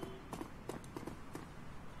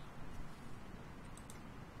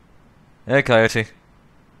 Hey, Coyote.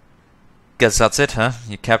 Guess that's it, huh?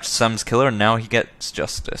 You captured Sam's killer and now he gets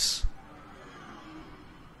justice.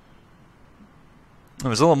 There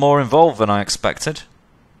was a little more involved than I expected.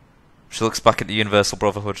 She looks back at the Universal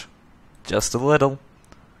Brotherhood. Just a little.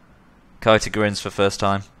 Coyote grins for the first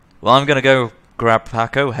time. Well, I'm gonna go grab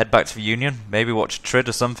Paco, head back to the Union, maybe watch a Trid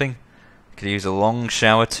or something. Could use a long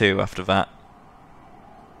shower too after that.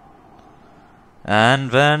 And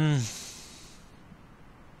then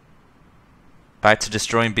back to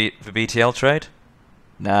destroying the BTL trade?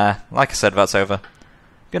 Nah, like I said, that's over.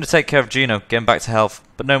 Gonna take care of Gino, get him back to health,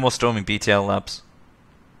 but no more storming BTL labs.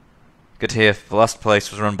 Good to hear, the last place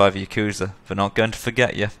was run by the Yakuza. They're not going to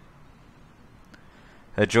forget you.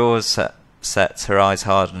 Her jaws set, her eyes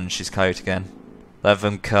harden, and she's Coyote again. Let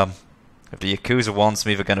them come. If the Yakuza wants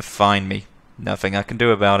me, they're going to find me. Nothing I can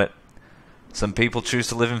do about it. Some people choose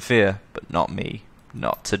to live in fear, but not me.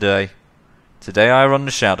 Not today. Today I run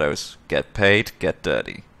the shadows. Get paid, get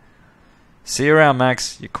dirty. See you around,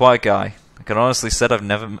 Max. You're quite a guy. I can honestly say I've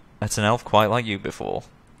never met an elf quite like you before.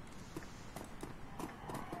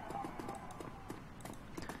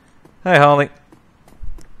 Hey, Harley.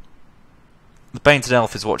 The painted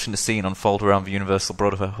elf is watching the scene unfold around the Universal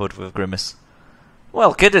Brotherhood with a grimace.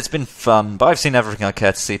 Well, kid, it's been fun, but I've seen everything I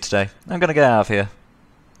care to see today. I'm gonna get out of here.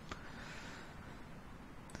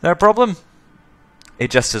 There a problem? He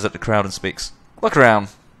gestures at the crowd and speaks. Look around.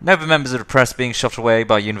 No other members of the press being shot away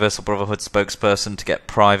by Universal Brotherhood spokesperson to get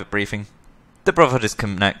private briefing. The Brotherhood is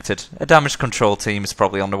connected. A damage control team is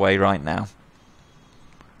probably on the way right now.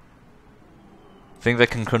 Think they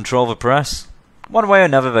can control the press? One way or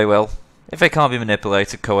another they will. If they can't be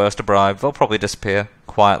manipulated, coerced or bribed, they'll probably disappear,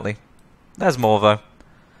 quietly. There's more, though.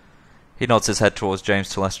 He nods his head towards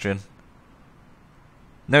James Telestrian.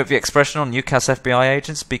 Note the expression on UCAS FBI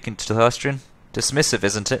agent speaking to Telestrian? Dismissive,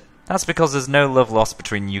 isn't it? That's because there's no love lost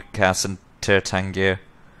between UCAS and Tirtangir.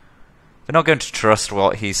 They're not going to trust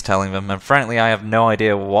what he's telling them, and frankly I have no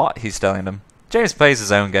idea what he's telling them. James plays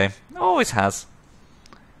his own game. Always has.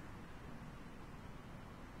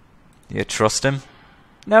 You trust him?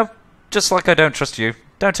 No, just like I don't trust you.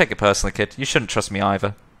 Don't take it personally, kid. You shouldn't trust me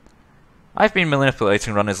either. I've been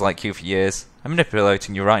manipulating runners like you for years. I'm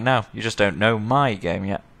manipulating you right now. You just don't know my game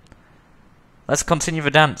yet. Let's continue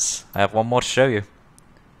the dance. I have one more to show you.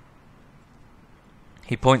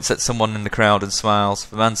 He points at someone in the crowd and smiles.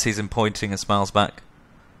 The man sees him pointing and smiles back.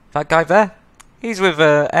 That guy there? He's with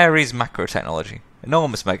Ares Macro Technology.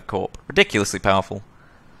 Enormous megacorp. Ridiculously powerful.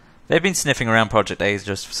 They've been sniffing around Project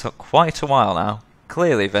Aegis for quite a while now.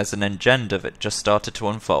 Clearly there's an agenda that just started to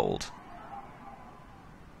unfold.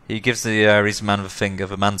 He gives the Ares man the finger.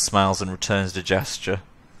 The man smiles and returns the gesture.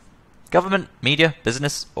 Government, media,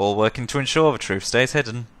 business, all working to ensure the truth stays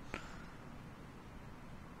hidden.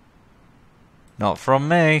 Not from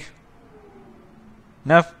me.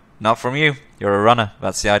 No, not from you. You're a runner,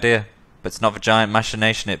 that's the idea. But it's not the giant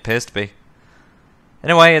machination it appears to be. In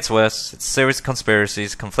a way, it's worse. It's a series of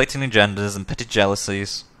conspiracies, conflicting agendas, and petty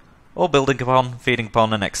jealousies. All building upon, feeding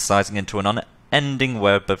upon, and exercising into an unending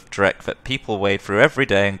web of dreck that people wade through every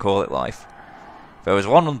day and call it life. If there was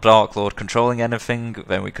one Dark Lord controlling anything,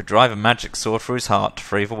 then we could drive a magic sword through his heart to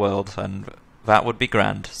free the world, and that would be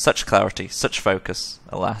grand. Such clarity, such focus,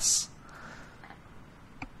 alas.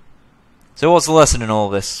 So what's the lesson in all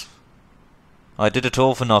this? I did it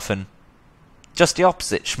all for nothing. Just the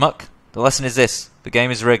opposite, schmuck. The lesson is this. The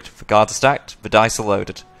game is rigged, the cards are stacked, the dice are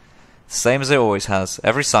loaded. The same as it always has,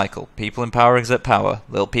 every cycle. People in power exert power,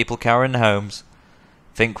 little people cower in their homes,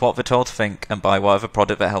 think what they're told to think, and buy whatever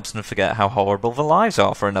product that helps them forget how horrible their lives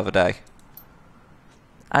are for another day.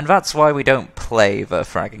 And that's why we don't play the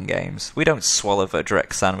fragging games. We don't swallow the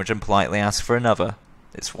direct sandwich and politely ask for another.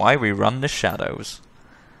 It's why we run the shadows.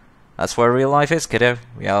 That's where real life is, kiddo.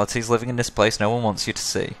 Reality's living in this place no one wants you to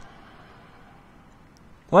see.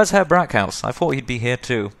 Where's Herr Brackhaus? I thought he'd be here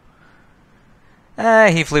too.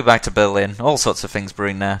 He flew back to Berlin. All sorts of things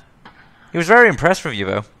brewing there. He was very impressed with you,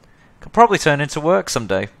 though. Could probably turn into work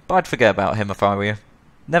someday, but I'd forget about him if I were you.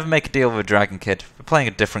 Never make a deal with a dragon kid. We're playing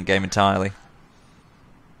a different game entirely.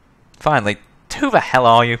 Finally, who the hell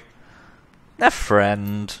are you? A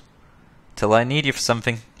friend. Till I need you for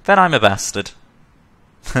something, then I'm a bastard.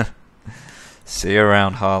 See you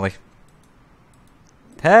around, Harley.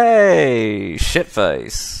 Hey,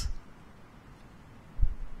 shitface.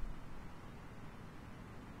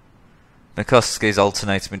 McCuskey's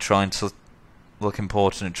alternating between trying to look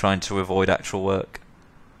important and trying to avoid actual work.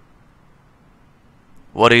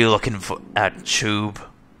 What are you looking for, tube?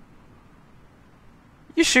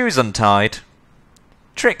 Your shoe's untied.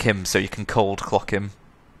 Trick him so you can cold clock him.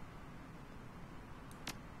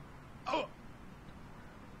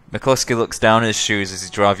 McCluskey looks down at his shoes as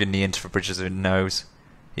you drive your knee into the bridges of his nose.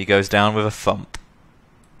 He goes down with a thump.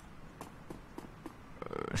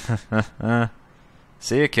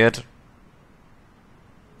 See you, kid.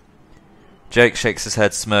 Jake shakes his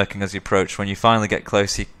head, smirking as you approach. When you finally get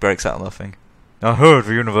close, he breaks out laughing. I heard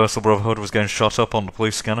the Universal Brotherhood was getting shot up on the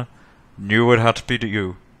police scanner. Knew it had to be to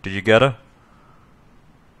you. Did you get her?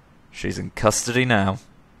 She's in custody now.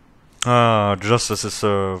 Ah, justice is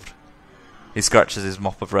served. He scratches his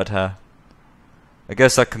mop of red hair. I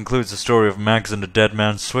guess that concludes the story of Mags and the Dead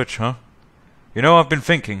Man's Switch, huh? You know, I've been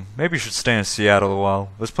thinking, maybe you should stay in Seattle a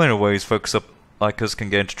while. There's plenty of ways folks up like us can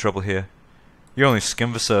get into trouble here. You only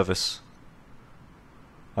skim the surface.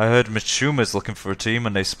 I heard Miss Schumer's looking for a team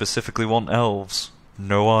and they specifically want elves.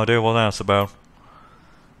 No idea what that's about.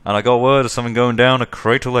 And I got word of something going down at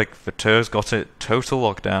Crater Lake. The Terr's got it total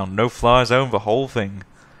lockdown. No fly zone, the whole thing.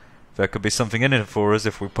 There could be something in it for us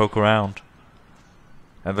if we poke around.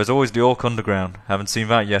 And there's always the Orc Underground. Haven't seen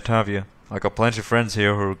that yet, have you? I got plenty of friends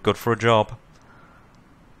here who are good for a job.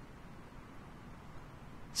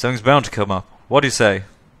 Something's bound to come up. What do you say?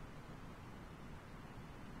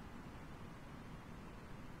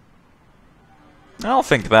 I'll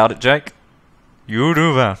think about it, Jake. You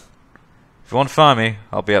do that. If you want to find me,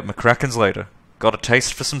 I'll be at McCracken's later. Got a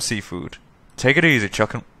taste for some seafood. Take it easy,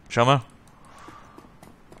 chummer.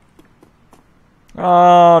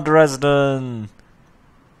 Oh, Dresden!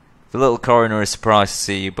 The little coroner is surprised to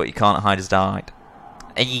see you, but he can't hide his delight.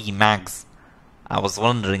 Hey, Mags. I was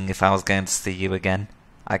wondering if I was going to see you again.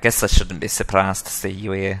 I guess I shouldn't be surprised to see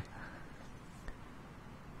you here.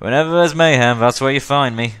 Whenever there's mayhem, that's where you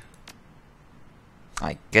find me.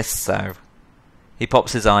 I guess so. He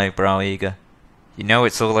pops his eyebrow eager. You know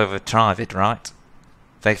it's all over Trivid, right?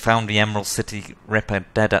 They found the Emerald City Ripper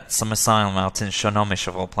dead at some asylum out in Shonomish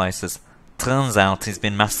of all places. Turns out he's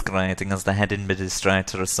been masquerading as the head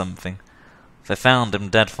administrator or something. They found him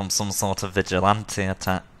dead from some sort of vigilante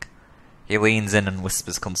attack. He leans in and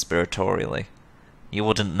whispers conspiratorially. You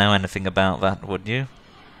wouldn't know anything about that, would you?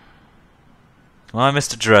 Why,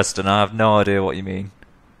 Mr. Dresden, I have no idea what you mean.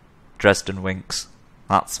 Dresden winks.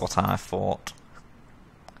 That's what I thought.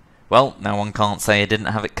 Well, no one can't say he didn't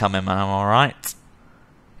have it coming, am I alright?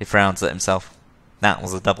 He frowns at himself. That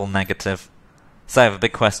was a double negative. So I have a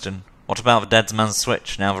big question. What about the Dead Man's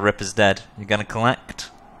Switch, now the Ripper's dead? You gonna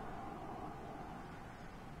collect?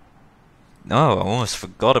 Oh, I almost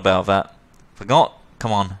forgot about that. Forgot?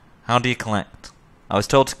 Come on, how do you collect? I was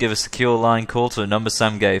told to give a secure line call to the number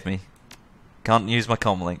Sam gave me. Can't use my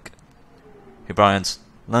comlink. O'Brien's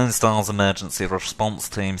Lone Star's emergency response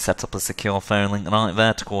team set up a secure phone link right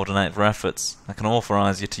there to coordinate their efforts. I can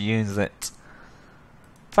authorize you to use it.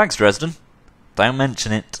 Thanks, Dresden. Don't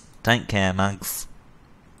mention it. Take care, Mags.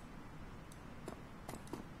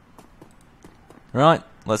 Right,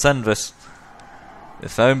 let's end this. The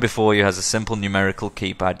phone before you has a simple numerical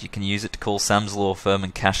keypad. You can use it to call Sam's law firm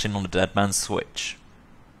and cash in on a dead man's switch.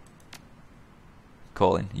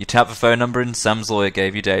 Calling. You tap the phone number in Sam's lawyer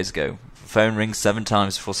gave you days ago. The phone rings 7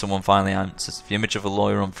 times before someone finally answers. The image of a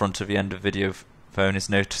lawyer on front of the end of video phone is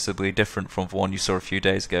noticeably different from the one you saw a few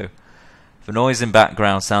days ago. The noise in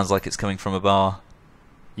background sounds like it's coming from a bar.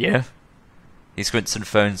 Yeah? He squints and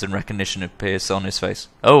phones and recognition appears on his face.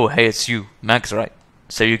 Oh, hey, it's you. Mag's right.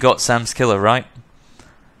 So you got Sam's killer, right?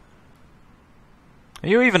 Are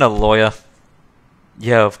you even a lawyer?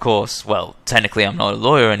 Yeah, of course. Well, technically I'm not a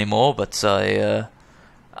lawyer anymore, but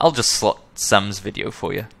I'll just slot Sam's video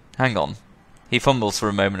for you. Hang on. He fumbles for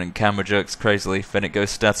a moment and camera jerks crazily, then it goes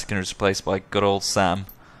static and is replaced by good old Sam.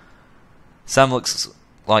 Sam looks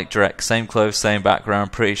like Drek, same clothes, same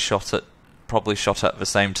background, probably shot at the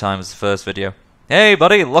same time as the first video. Hey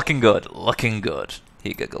buddy, looking good,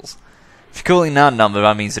 he giggles. If you're calling that number,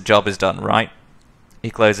 that means the job is done, right? He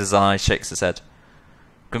closes his eyes, shakes his head.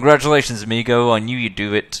 Congratulations, amigo, I knew you'd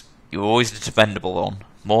do it. You were always a dependable one.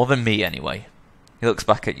 More than me, anyway. He looks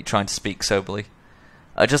back at you, trying to speak soberly.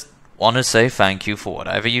 I just want to say thank you for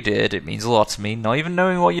whatever you did. It means a lot to me. Not even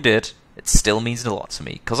knowing what you did, it still means a lot to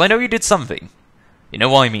me. Because I know you did something. You know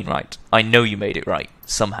what I mean, right? I know you made it right.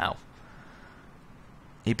 Somehow.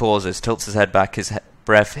 He pauses, tilts his head back, his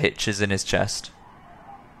breath hitches in his chest.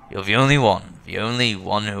 You're the only one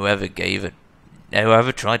who ever gave it.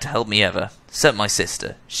 Whoever tried to help me ever. Except my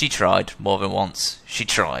sister. She tried, more than once. She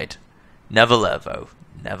tried. Never let her, though.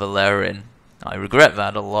 Never let her in. I regret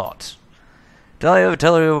that a lot. Did I ever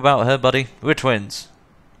tell you about her, buddy? We're twins.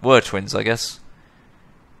 Were twins, I guess.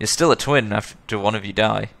 You're still a twin after one of you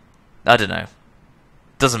die. I don't know.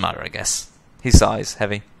 Doesn't matter, I guess. He sighs,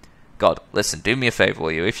 heavy. God, listen, do me a favour,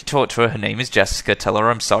 will you? If you talk to her name is Jessica, tell her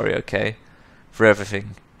I'm sorry, okay? For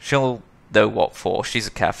everything. She'll know what for. She's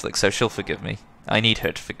a Catholic, so she'll forgive me. I need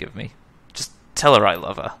her to forgive me. Just tell her I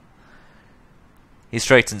love her. He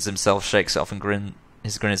straightens himself, shakes off, and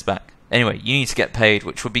his grin is back. Anyway, you need to get paid,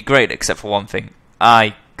 which would be great, except for one thing.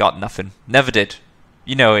 I got nothing. Never did.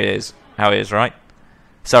 You know how it is, right?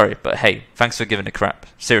 Sorry, but hey, thanks for giving a crap.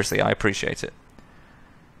 Seriously, I appreciate it.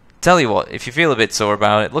 Tell you what, if you feel a bit sore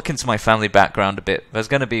about it, look into my family background a bit. There's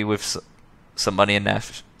going to be with some money in there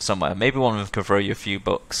somewhere. Maybe one of them can throw you a few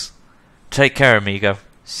bucks. Take care, amigo.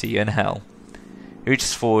 See you in hell. He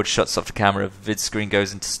reaches forward, shuts off the camera, the vid screen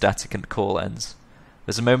goes into static and the call ends.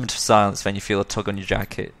 There's a moment of silence, then you feel a tug on your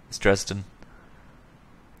jacket. It's Dresden.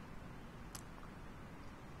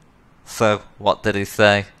 So, what did he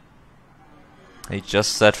say? He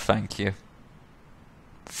just said thank you.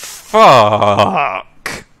 Fuck!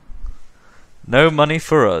 No money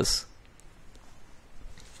for us.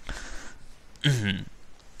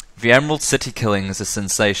 The Emerald City killings are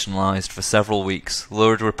sensationalized for several weeks.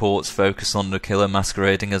 Lurid reports focus on the killer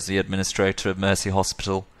masquerading as the administrator of Mercy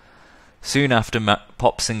Hospital. Soon after,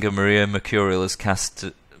 pop singer Maria Mercurial is cast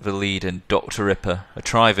the lead in Dr. Ripper, a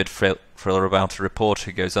trivid thriller about a reporter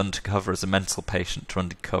who goes undercover as a mental patient to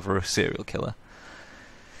uncover a serial killer.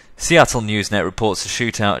 Seattle Newsnet reports a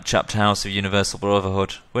shootout at Chapter House of Universal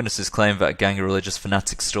Brotherhood. Witnesses claim that a gang of religious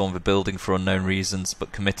fanatics stormed the building for unknown reasons,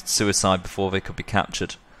 but committed suicide before they could be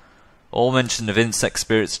captured. All mention of insect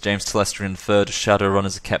spirits, James Telestrian III,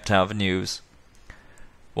 Shadowrunners are kept out of the news.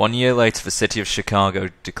 1 year later, the city of Chicago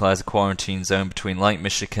declares a quarantine zone between Lake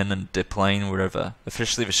Michigan and Des Plaines River.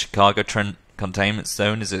 Officially, the Chicago Containment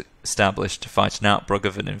Zone is established to fight an outbreak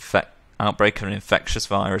of an infectious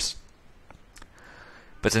virus.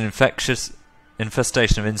 But an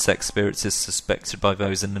infestation of insect spirits is suspected by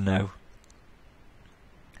those in the know.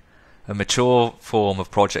 A mature form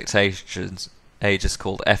of Project Aegis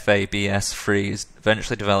called FABS-3 is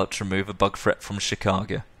eventually developed to remove a bug threat from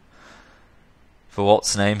Chicago, for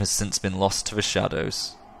what's name has since been lost to the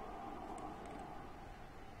shadows.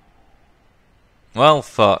 Well,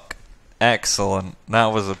 fuck. Excellent. That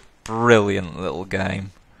was a brilliant little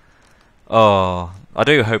game. Oh, I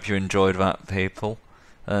do hope you enjoyed that, people.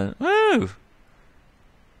 Woo!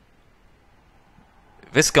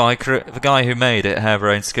 This guy, the guy who made it,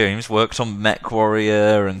 Harebrained Schemes, worked on Mech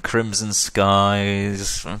Warrior and Crimson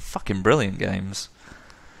Skies. Fucking brilliant games.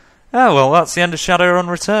 Oh, well, that's the end of Shadowrun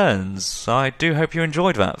Returns. I do hope you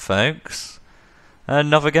enjoyed that, folks.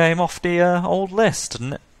 Another game off the old list.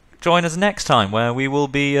 Join us next time, where we will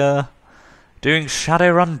be doing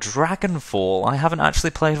Shadowrun Dragonfall. I haven't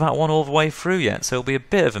actually played that one all the way through yet, so it'll be a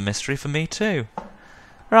bit of a mystery for me too.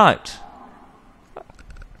 Right.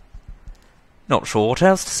 Not sure what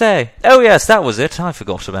else to say. Oh yes, that was it. I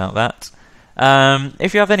forgot about that.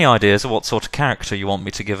 If you have any ideas of what sort of character you want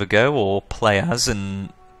me to give a go or play as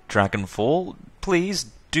in Dragonfall, please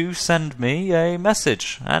do send me a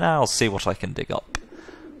message and I'll see what I can dig up.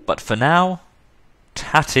 But for now,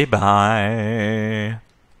 tatty bye.